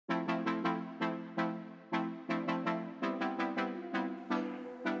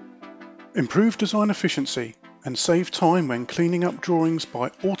Improve design efficiency and save time when cleaning up drawings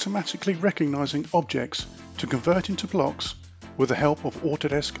by automatically recognizing objects to convert into blocks with the help of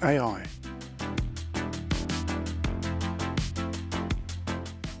Autodesk AI.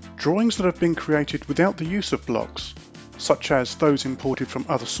 Drawings that have been created without the use of blocks, such as those imported from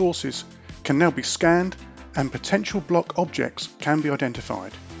other sources, can now be scanned and potential block objects can be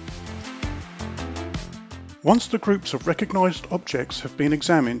identified. Once the groups of recognized objects have been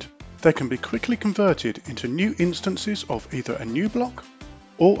examined, they can be quickly converted into new instances of either a new block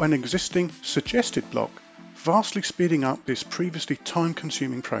or an existing suggested block, vastly speeding up this previously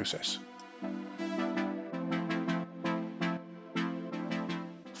time-consuming process.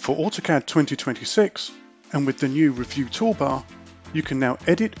 For AutoCAD 2026, and with the new Review toolbar, you can now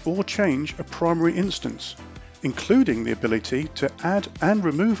edit or change a primary instance, including the ability to add and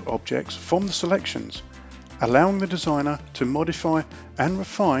remove objects from the selections, allowing the designer to modify and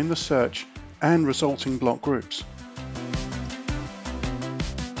refine the search and resulting block groups.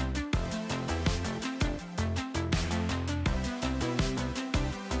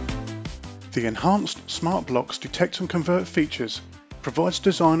 The enhanced Smart Blocks Detect and Convert features provides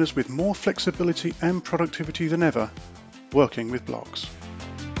designers with more flexibility and productivity than ever working with blocks.